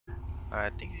I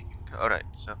think I can go. Alright,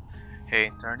 so hey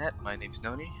internet, my name's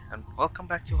Noni, and welcome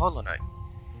back to Hollow Knight.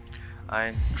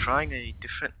 I'm trying a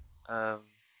different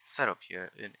setup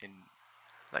here in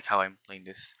like how I'm playing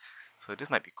this, so this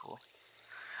might be cool.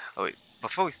 Oh wait,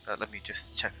 before we start, let me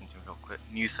just check something real quick.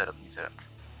 New setup, new setup.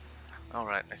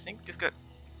 Alright, I think it's good.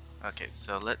 Okay,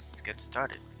 so let's get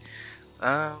started.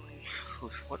 Um,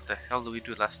 what the hell did we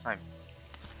do last time?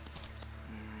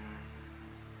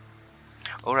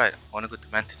 Alright, I want to go to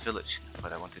Mantis Village. That's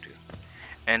what I want to do.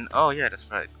 And oh yeah, that's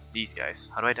right. These guys.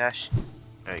 How do I dash?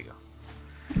 There you go.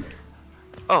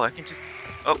 Oh, I can just.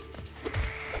 Oh.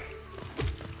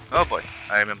 Oh boy,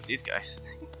 I remember these guys.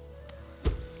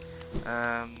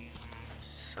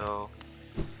 So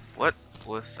what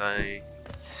was I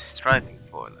striving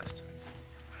for last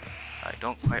time? I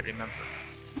don't quite remember.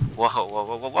 Whoa, whoa,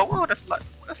 whoa, whoa, whoa, whoa! That's a lot.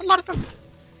 That's a lot of them.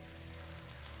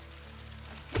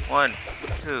 1,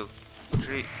 2,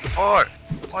 3, 4.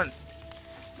 1,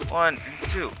 1, and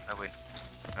 2. I win.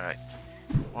 All right.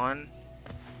 1,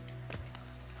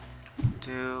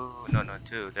 2. No,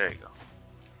 2. There you go.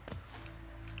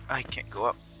 I can't go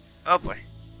up. Oh boy.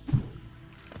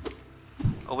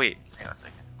 Oh wait, hang on a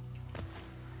second.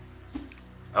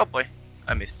 Oh boy,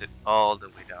 I missed it all the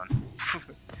way down.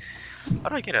 How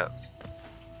do I get out?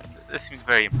 This seems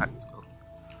very impractical.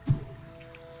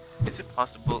 Is it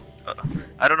possible?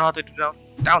 I don't know how to do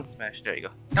down smash. There you go.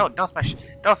 No, down smash.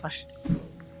 Down smash.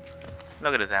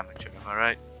 Look at this amateur,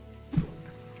 alright?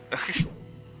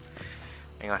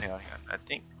 hang on. I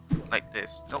think like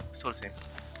this. Nope, still the same.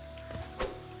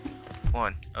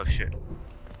 1. Oh shit.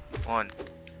 1,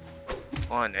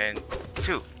 and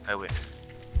 2. I win.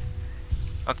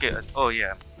 Okay. Oh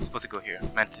yeah, I'm supposed to go here.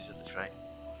 Mantis Village, right?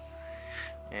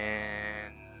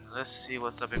 And let's see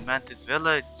what's up in Mantis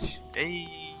Village. Hey,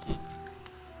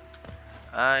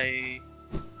 I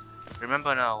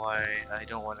remember now why I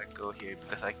don't want to go here,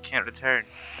 because I can't return.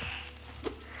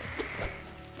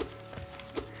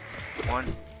 1,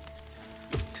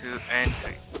 2, and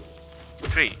 3.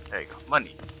 3. There you go.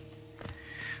 Money.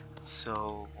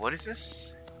 So what is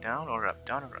this? Down or up?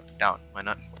 Down or up? Down. Why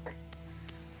not?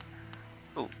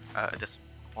 Ooh, this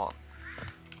wall.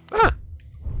 Ah!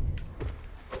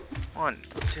 1,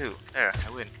 2. There, I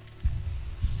win.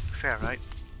 Fair, right?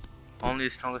 Only the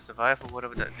strongest survive, or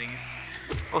whatever that thing is.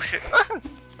 Oh shit!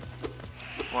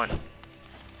 1,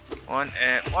 1,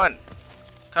 and 1.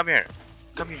 Come here,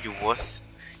 you wuss.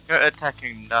 You're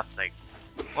attacking nothing.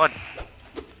 1,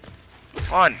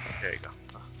 1. There you go.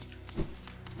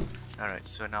 Alright,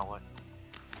 so now what?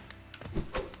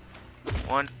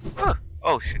 1.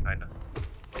 Oh shit! I know.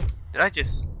 Did I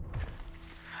just?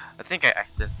 I think I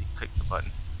accidentally clicked the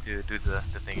button to do the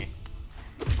thingy.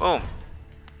 Boom!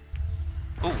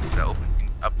 Ooh, that opened thing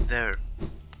up there.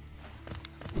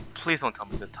 Please don't tell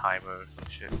me it's a timer or some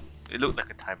shit. It looked like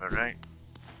a timer, right?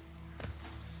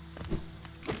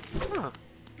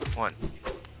 1,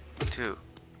 2,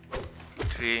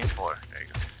 3, 4. There you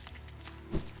go.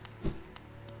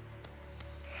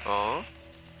 Oh.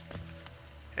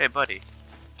 Hey buddy,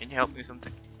 can you help me with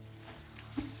something?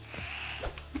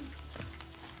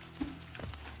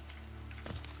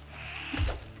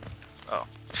 Oh.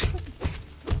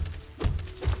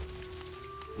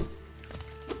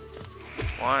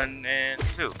 1 and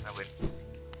 2. I win.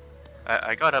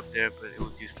 I got up there, but it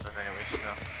was useless anyway, so.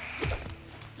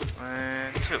 1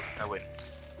 and 2. I win.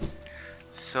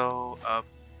 So, up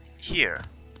here,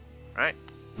 right?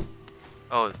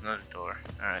 Oh, it's another door.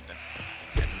 Alright then.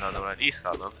 And another one of these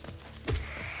fellows.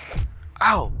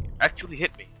 Ow! Actually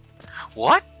hit me.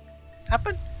 What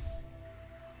happened?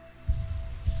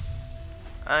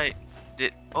 I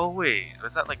did. Oh wait,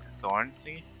 was that like the thorn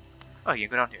thingy? Oh, you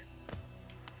can go down here.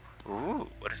 Ooh,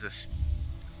 what is this?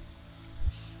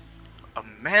 A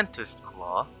mantis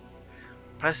claw.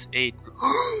 Press A to.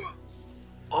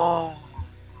 Oh,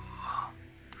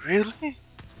 really?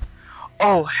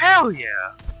 Oh hell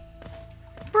yeah,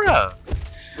 bruh.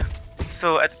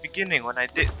 So at the beginning when I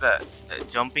did that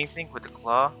jumping thing with the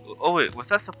claw. Oh wait, was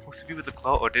that supposed to be with the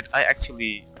claw, or did I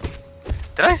actually?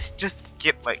 Did I just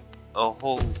skip like a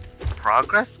whole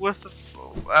progress worth of?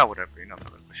 Whatever. You know, I'm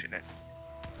not gonna pushing it.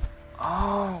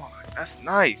 Oh, that's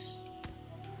nice.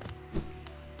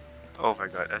 Oh my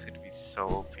god, that's gonna be so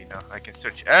OP now. I can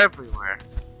search everywhere.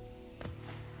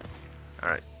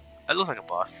 Alright, that looks like a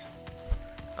boss.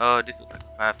 Oh, this looks like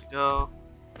I have to go.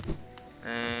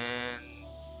 And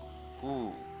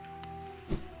ooh.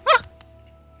 Ah!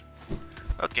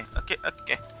 Okay.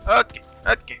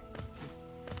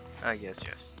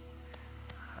 Yes.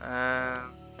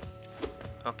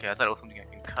 Okay, I thought it was something I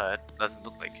can cut. Doesn't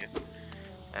look like it.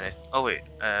 And it's. Oh wait.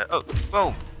 Oh,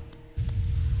 boom.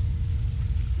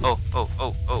 Oh, oh,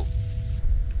 oh, oh.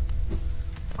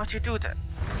 Why'd you do that?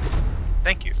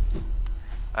 Thank you.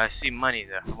 I see money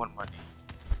there. I want money.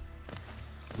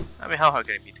 I mean, how hard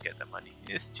can it be to get that money?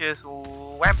 It's just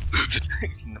wham.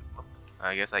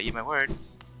 I guess I eat my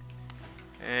words.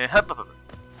 There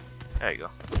you go.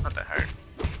 Not that hard.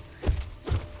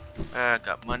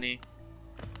 Got money.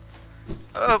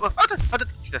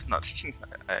 That's not.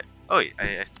 I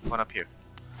spawned up here.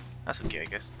 That's okay, I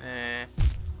guess.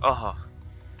 Oh,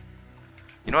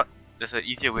 you know what? There's an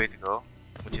easier way to go,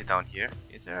 which is down here.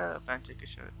 Is there a bench I could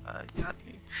show? Yeah,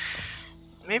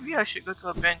 maybe I should go to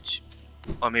a bench,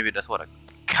 or maybe that's what a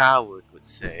coward would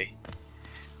say.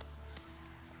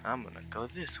 I'm gonna go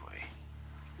this way.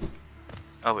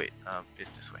 Oh wait,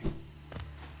 it's this way.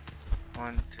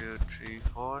 1, 2, 3,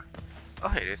 4. Oh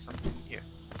hey, there's something here.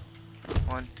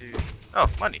 1, 2. Oh,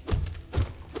 money.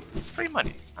 Free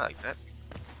money. I like that.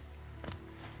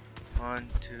 1,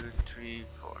 2, 3,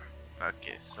 4.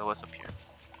 Okay, so what's up here?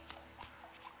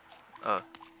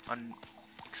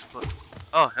 Unexplode.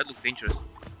 Oh, that looks dangerous.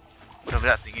 Whatever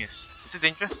that thing is. Is it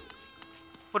dangerous?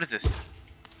 What is this?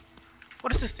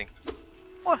 What is this thing?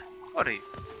 What? What are you?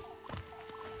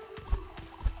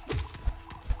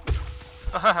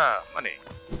 Oh, haha, money.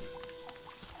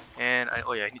 And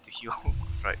oh yeah, I need to heal.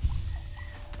 Right.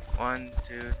 1,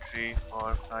 2, 3,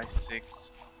 4, 5,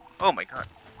 6. Oh my god.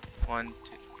 1, 2.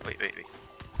 Wait.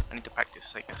 I need to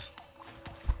practice, I guess.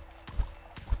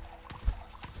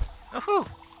 Oh,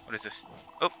 what is this?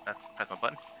 Oh, that's press my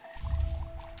button.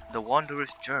 The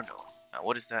Wanderer's Journal.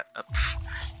 What is that?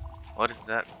 What is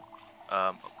that?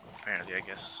 Apparently, I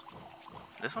guess.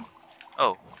 This one?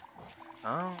 Oh.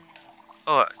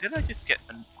 Oh, did I just get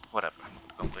whatever? I'm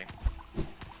complain.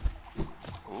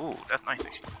 Ooh, that's nice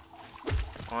actually.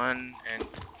 1 and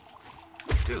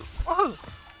 2. Woohoo!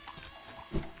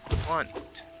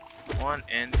 1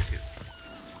 and 2.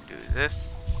 Do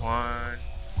this. 1,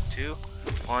 2,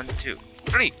 1, 2,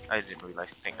 3. I didn't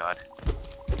realize. Thank God.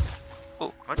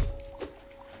 Oh, what?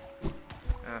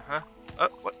 Oh,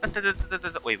 what?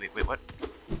 Wait, what?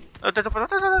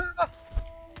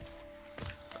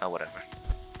 Whatever.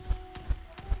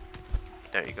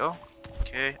 There you go.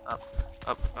 Okay, up.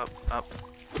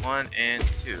 1 and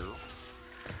 2.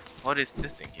 What is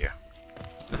this thing here?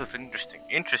 This is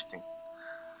interesting.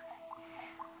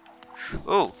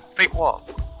 Oh, fake wall.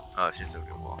 Oh, it's just a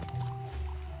real wall.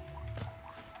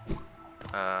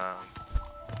 I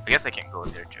guess I can't go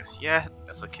there just yet.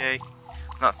 That's okay.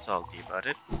 Not salty about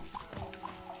it.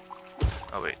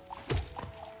 Oh wait.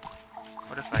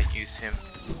 What if I use him?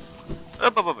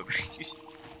 Oh,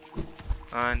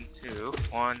 1, 2,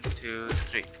 1, 2,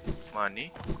 3.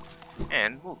 Money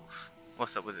and move.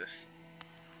 What's up with this?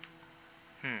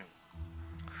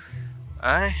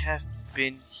 I have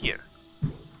been here,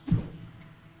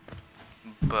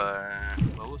 but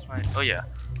what was my? Oh yeah,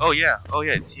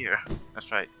 it's here.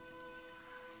 That's right.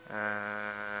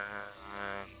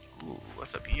 Ooh,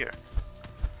 what's up here?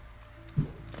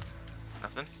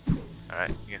 Nothing. All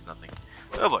right, I guess nothing.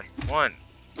 Oh boy, 1,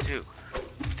 2,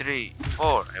 3,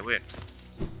 4. I win.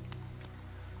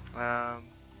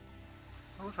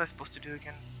 What was I supposed to do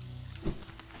again?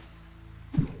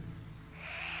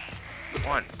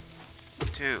 1,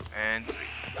 2, and 3.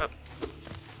 Up.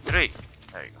 3.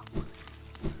 There you go.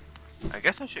 I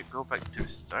guess I should go back to the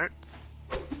start.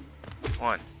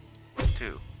 1,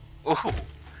 2. Oh,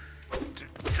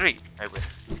 3. I win.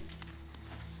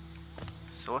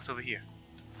 So what's over here?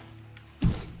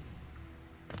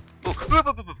 Oh,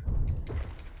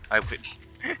 I win.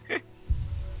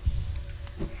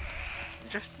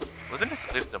 Just wasn't it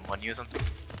to lift the money or something?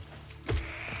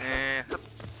 And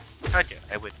okay,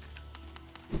 I win.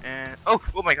 And oh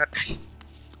my god.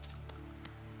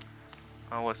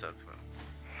 Oh, what's up?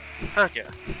 Okay.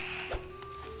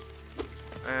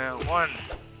 1.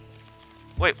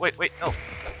 Wait, no.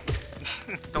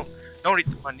 don't read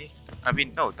the money. I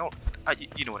mean, no, don't.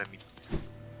 You know what I mean.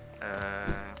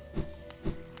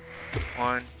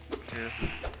 1, 2.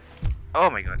 Oh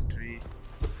my god, 3,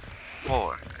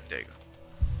 4. There you go.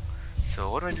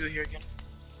 So what do I do here again?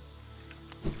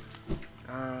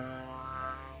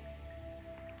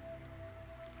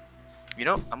 You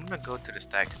know, I'm gonna go to the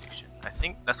stag station. I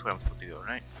think that's where I'm supposed to go,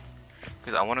 right?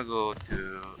 Because I want to go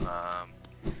to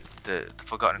the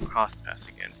Forgotten Cross Pass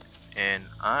again, and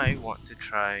I want to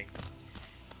try.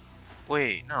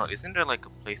 Wait, no, isn't there like a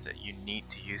place that you need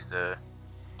to use the?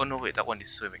 Oh no, wait, that one is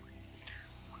swimming.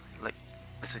 Like,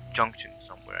 it's a junction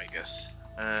somewhere, I guess.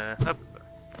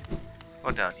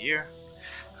 Go down here.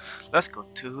 Let's go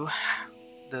to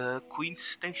the Queen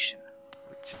Station,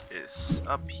 which is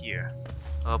up here.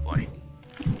 Oh boy.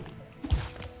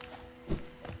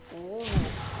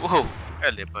 Whoa!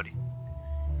 Hello, buddy.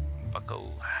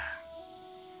 Bucko.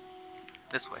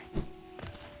 This way.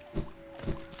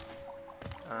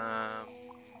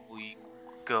 We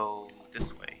go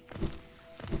this way.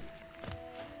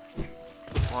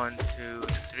 1, 2,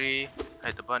 3.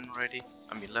 Hit the button already.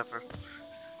 I mean lever.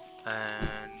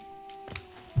 And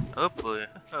oh boy,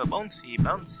 bouncy,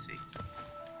 bouncy.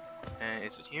 And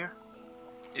is it here?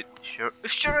 It sure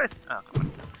is. Ah, come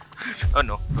on. Oh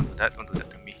no, don't do that. Don't do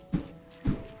that to me.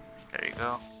 There you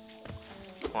go.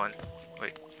 One.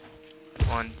 Wait.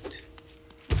 One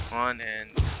and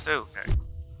two. There.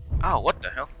 Oh, what the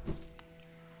hell?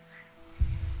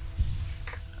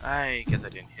 I guess I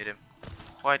didn't hit him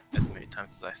quite as many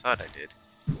times as I thought I did.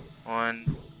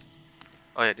 One.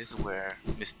 Oh yeah, this is where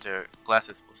Mr. Glass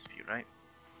is supposed to be, right?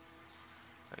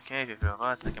 Okay, if you feel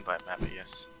about I can buy a map, I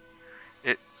guess.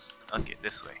 It's okay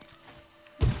this way.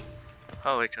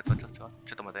 Oh wait,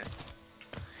 chotomate.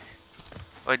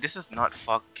 Wait, this is not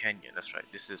Fog Canyon. That's right.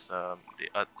 This is the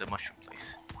mushroom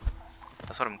place.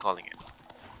 That's what I'm calling it.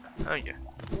 Oh yeah.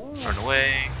 Run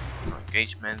away. No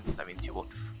engagement. That means you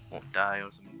won't die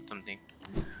or something.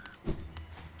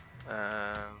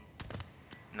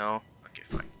 No. Okay,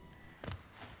 fine.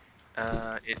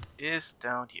 It is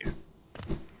down here.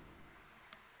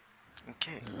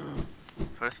 Okay.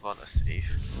 First of all, let's save.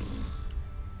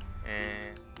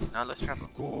 And now let's travel.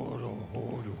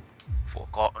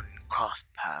 Forgotten cross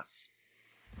path.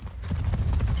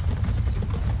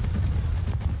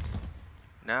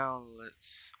 Now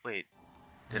let's wait.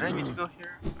 Did I need to go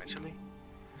here actually?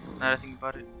 Now that I think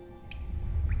about it.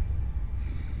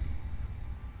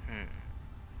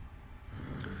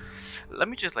 Let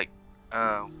me just like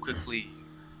quickly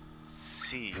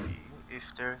see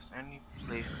if there's any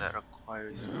place that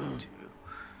requires me to.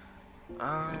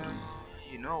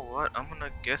 You know what? I'm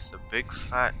gonna guess a big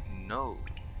fat no.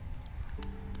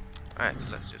 Alright, so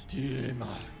let's just.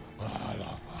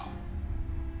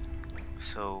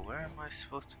 So where am I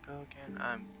supposed to go again?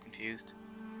 I'm confused.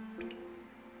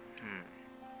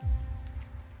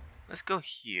 Let's go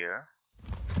here.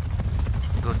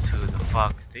 Go to the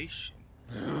Fog Station.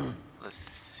 Let's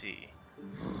see.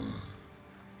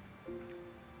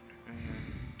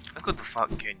 Let's go to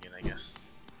Fog Canyon, I guess.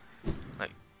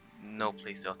 Like, no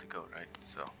place else to go, right?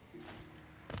 So,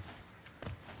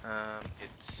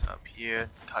 it's up here.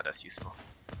 God, that's useful.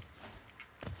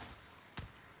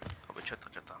 Oh, but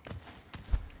chata.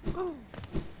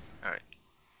 Alright.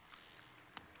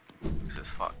 This is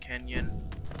Fog Canyon.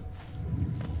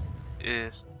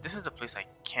 This is the place I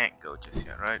can't go just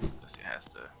yet, right? Because it has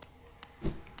the.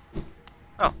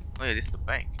 Oh yeah, this is the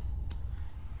bank.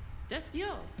 That's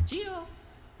Gio.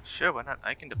 Sure, why not?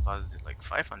 I can deposit like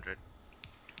 500.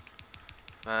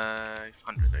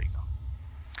 500, there you go.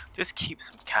 Just keep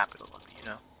some capital on me, you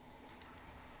know?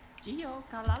 Gio,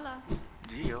 Kalala.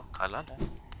 Gio, Kalala.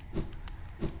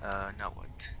 Now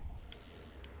what?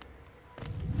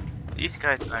 These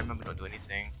guys, I remember, don't do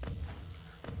anything.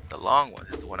 The long ones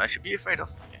is the one I should be afraid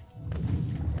of. Okay.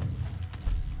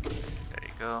 There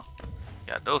you go.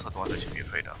 Yeah, those are the ones I should be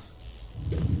afraid of.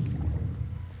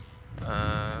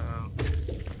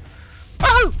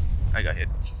 Oh! I got hit.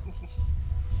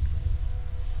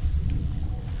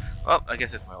 Well, I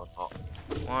guess it's my own fault.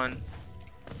 One.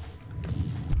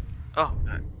 Oh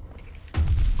god.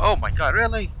 Oh my god,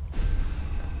 really?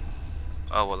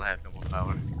 Oh well, I have no more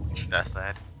power. That's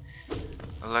sad.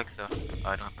 Alexa. Oh,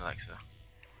 I don't have Alexa.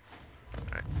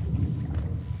 Alright.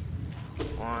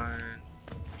 1,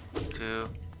 2,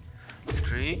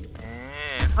 3,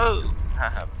 and oh!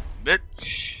 Haha,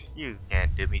 bitch! You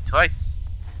can't do me twice.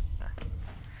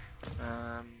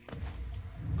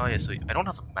 Oh yeah, so I don't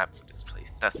have a map for this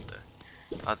place. That's the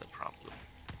other problem.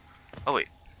 Oh wait.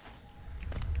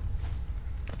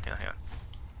 Hang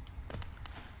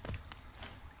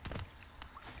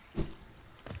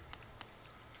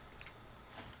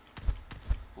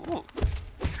on. Ooh.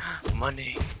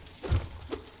 Money.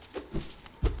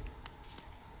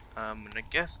 I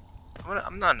guess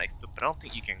I'm not an expert, but I don't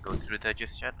think you can go through that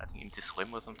just yet. I think you need to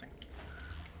swim or something.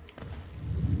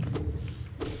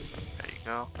 There you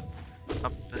go.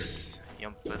 Uppus,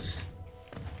 yumpus.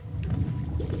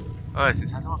 Oh,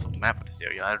 since I don't have a map of this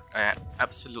area, I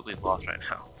absolutely lost right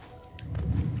now.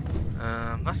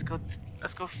 Let's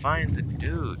go find the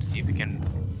dude. See if we can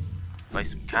buy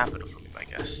some capital from him, I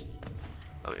guess.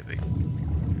 Oh wait.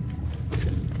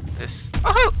 This.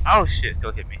 Oh shit!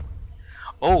 Still hit me.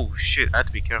 Oh shit! I had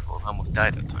to be careful. I almost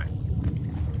died that time.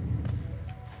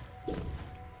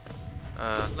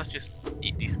 Let's just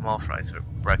eat these small fries for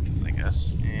breakfast, I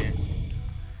guess. And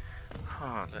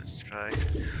let's try.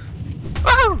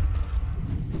 Oh!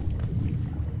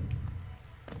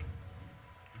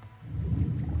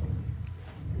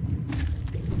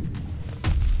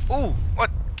 Ooh, what?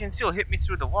 Can still hit me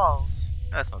through the walls.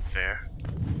 That's unfair.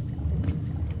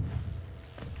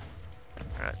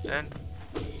 Alright then.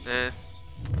 This.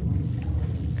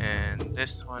 And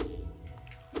this one.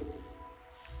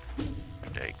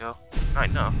 There you go. I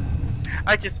know.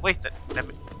 I just wasted. Damn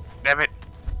it. Damn it.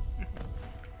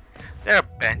 There's a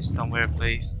bench somewhere,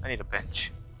 please. I need a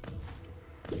bench.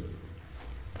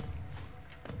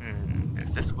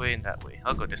 There's this way and that way.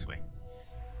 I'll go this way.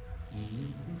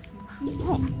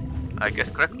 Ooh, I guess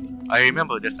correct. I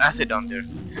remember there's acid down there.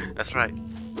 That's right.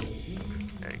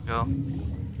 There you go.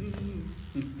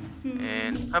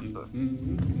 And up.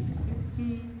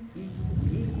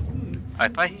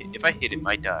 If I hit him,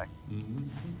 I die.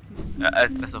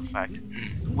 That's a fact.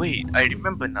 Wait, I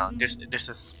remember now. There's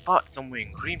a spot somewhere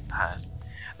in Green Path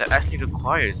that actually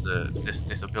requires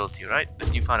this ability, right? This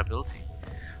newfound ability.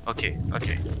 Okay.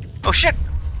 Oh shit!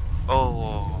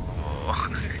 Oh.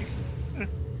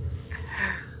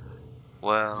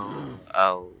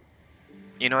 Well,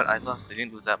 you know what? I lost. I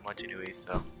didn't lose that much anyway,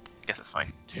 so I guess that's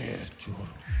fine.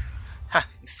 Ha!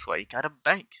 This is why you gotta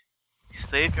bank.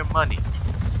 Save your money.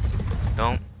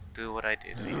 Don't do what I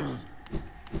did, I guess.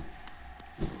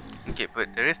 Okay,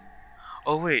 but there is.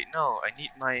 Oh wait, no. I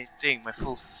need my thing, my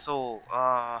full soul.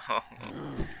 Ah.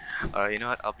 Alright, you know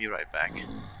what? I'll be right back.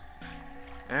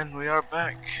 And we are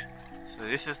back. So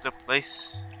this is the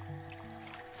place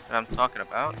that I'm talking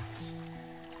about.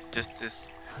 Just this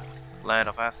land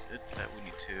of acid that we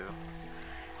need to...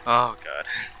 Oh god.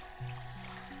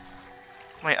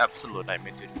 My absolute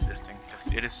nightmare doing this thing, because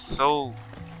it is so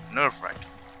nerve-wracking.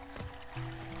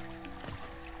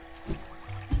 2,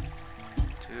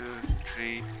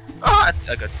 3... Ah!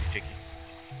 I got too cheeky.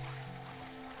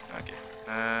 Okay.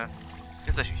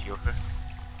 Guess I should heal first.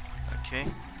 Okay.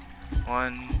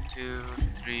 1, 2,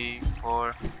 3,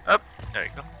 4... Up! There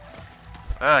you go.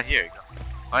 Ah, here you go.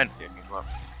 Finally I can go up.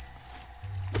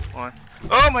 1.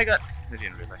 Oh my god! I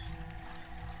didn't realize.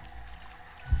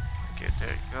 Okay, there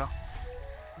you go.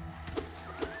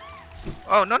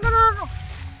 Oh, no.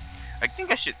 I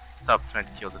think I should stop trying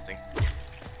to kill this thing.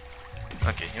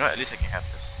 Okay, you know what? At least I can have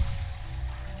this.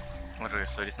 Okay,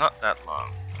 so it's not that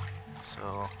long.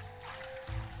 So...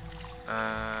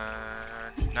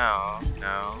 Now,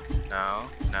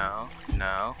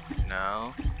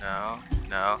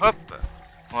 hop!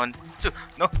 1, 2,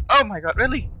 no! Oh my god,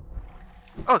 really?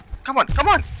 Oh, come on!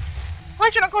 Why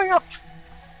are you not going up?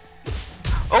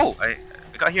 Oh, I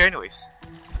got here anyways.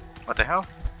 What the hell?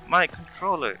 My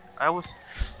controller. I was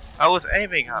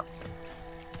aiming up.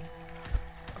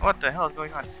 What the hell is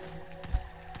going on?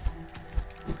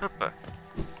 Hoppa.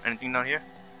 Anything down here?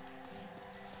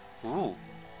 Ooh.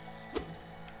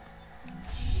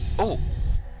 Oh.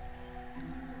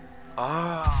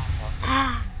 Oh.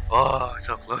 Oh,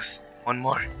 so close. One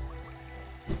more.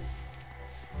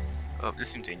 Oh, this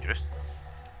seems dangerous.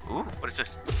 Ooh, what is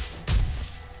this?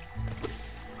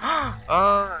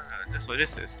 That's what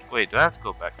this is. Wait, do I have to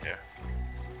go back there?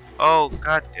 Oh,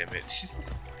 god damn it.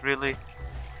 Really?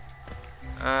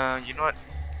 You know what?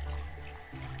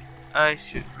 I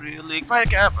should really find a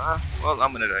gap. Well,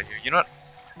 I'm gonna die here. You know what?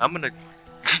 I'm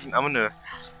gonna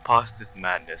pause this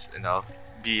madness and I'll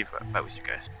be back with you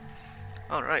guys.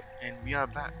 Alright, and we are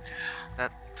back.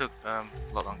 That took a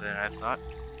lot longer than I thought.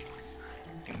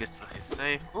 I think this place is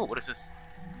safe. Oh, what is this?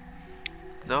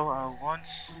 Though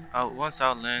once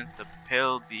our lands a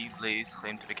pale being lays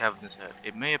claim to the cavernous head,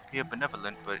 it may appear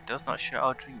benevolent, but it does not share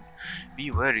our dream.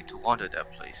 Be wary to wander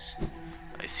that place.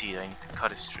 I see I need to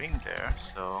cut a string there,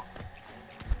 so...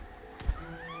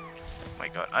 Oh my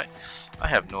god, I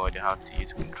have no idea how to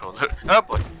use a controller. Oh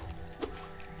boy!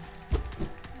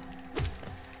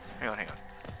 Hang on.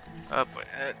 Oh boy,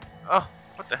 oh,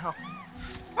 what the hell?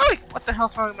 Oh, what the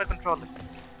hell's wrong with my controller?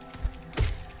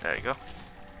 There you go.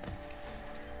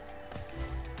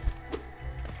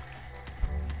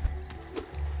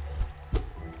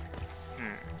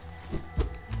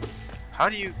 How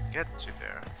do you get to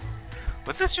there?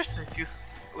 Was this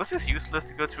useless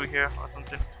to go through here or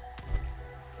something?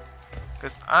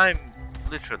 Because I'm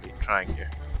literally trying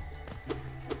here.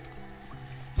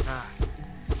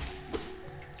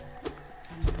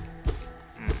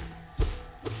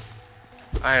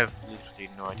 I have literally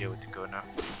no idea where to go now.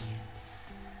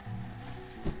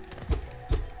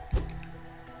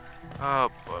 Oh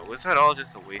boy, was that all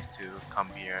just a waste to come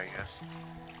here, I guess?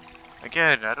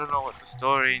 Again, I don't know what the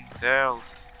story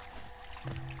entails.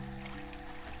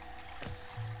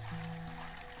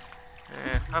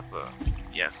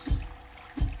 Yes.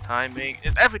 Timing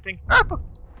is everything.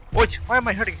 Wait, why am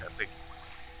I hurting that thing?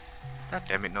 God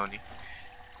damn it, Noni.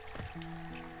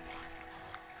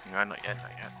 No, not yet.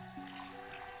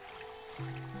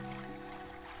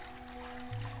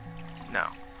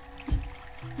 Now.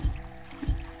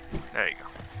 There you go.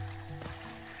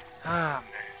 Ah,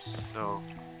 man. So,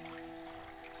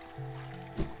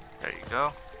 there you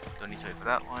go. Don't need to wait for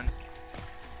that one.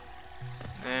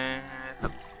 And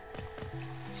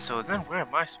so then, where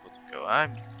am I supposed to go?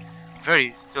 I'm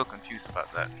very still confused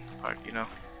about that part, you know.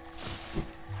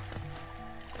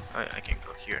 I can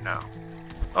go here now.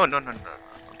 Oh no, don't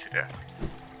you dare!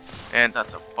 And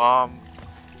that's a bomb.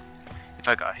 If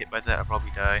I got hit by that, I'd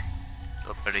probably die.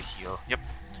 So I better heal. Yep.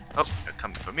 Oh, they're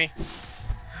coming for me.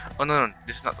 Oh no,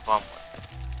 this is not the bomb one.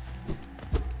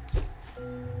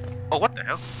 Oh, what the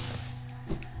hell?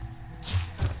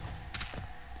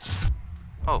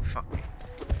 Oh, fuck me.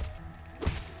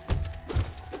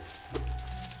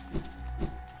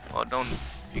 Well,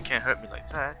 you can't hurt me like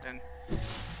that, then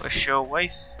what's your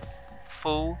waste,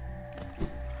 fool?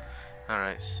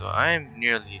 Alright, so I'm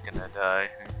nearly gonna die.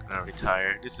 I'm gonna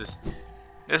retire. This has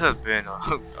been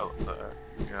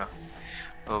you know,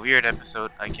 a weird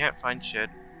episode. I can't find shit.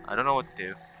 I don't know what to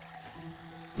do.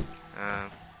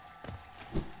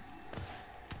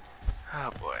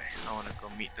 Oh boy, I wanna go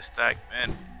meet the stag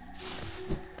man.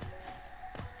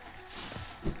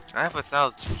 I have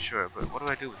 1,000, sure, but what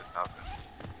do I do with 1,000?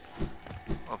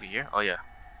 Over here? Oh yeah.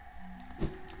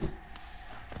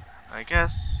 I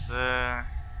guess,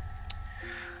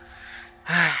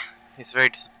 it's very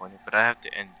disappointing, but I have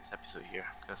to end this episode here,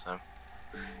 because,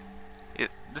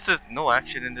 this is no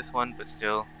action in this one, but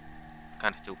still,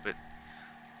 kinda stupid.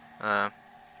 I'll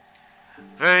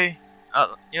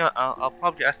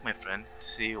probably ask my friend to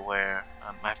see where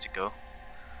I have to go.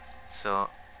 So,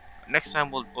 next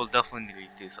time we'll definitely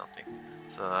do something.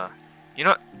 So, you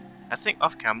know what? I think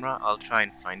off camera I'll try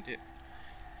and find it,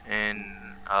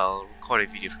 and I'll record a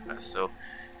video from that. So,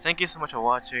 thank you so much for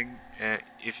watching.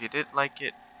 If you did like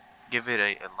it, give it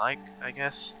a like, I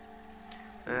guess.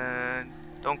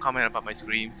 Don't comment about my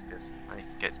screams because I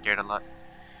get scared a lot.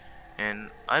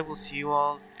 And I will see you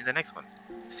all in the next one.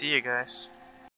 See you guys.